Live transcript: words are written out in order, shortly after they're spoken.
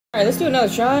Alright, let's do another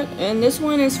shot, and this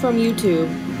one is from YouTube.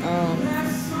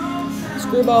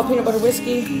 Screwball peanut butter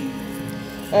whiskey.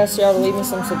 I asked y'all to leave me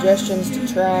some suggestions to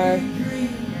try.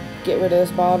 Get rid of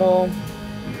this bottle.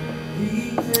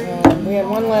 We had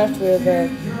one left with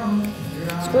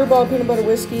Screwball peanut butter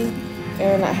whiskey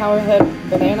and that howler head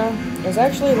banana. It was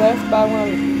actually left by one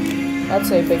of, I'd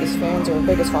say, biggest fans or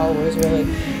biggest followers really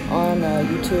on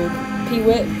YouTube.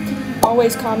 P-Wit,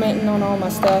 always commenting on all my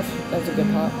stuff. That's a good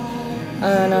pop.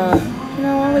 And, you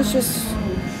know, always just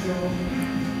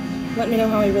let me know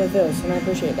how he really feels, and I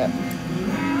appreciate that.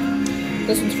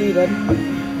 This one's for you, bud.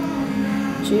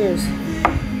 Cheers.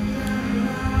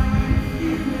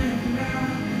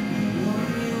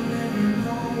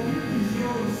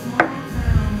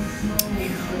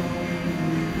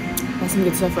 That's some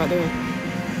good stuff right there.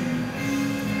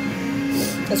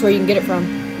 That's where you can get it from.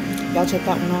 Y'all check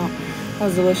that one out. That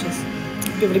was delicious.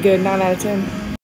 Give it a good 9 out of 10.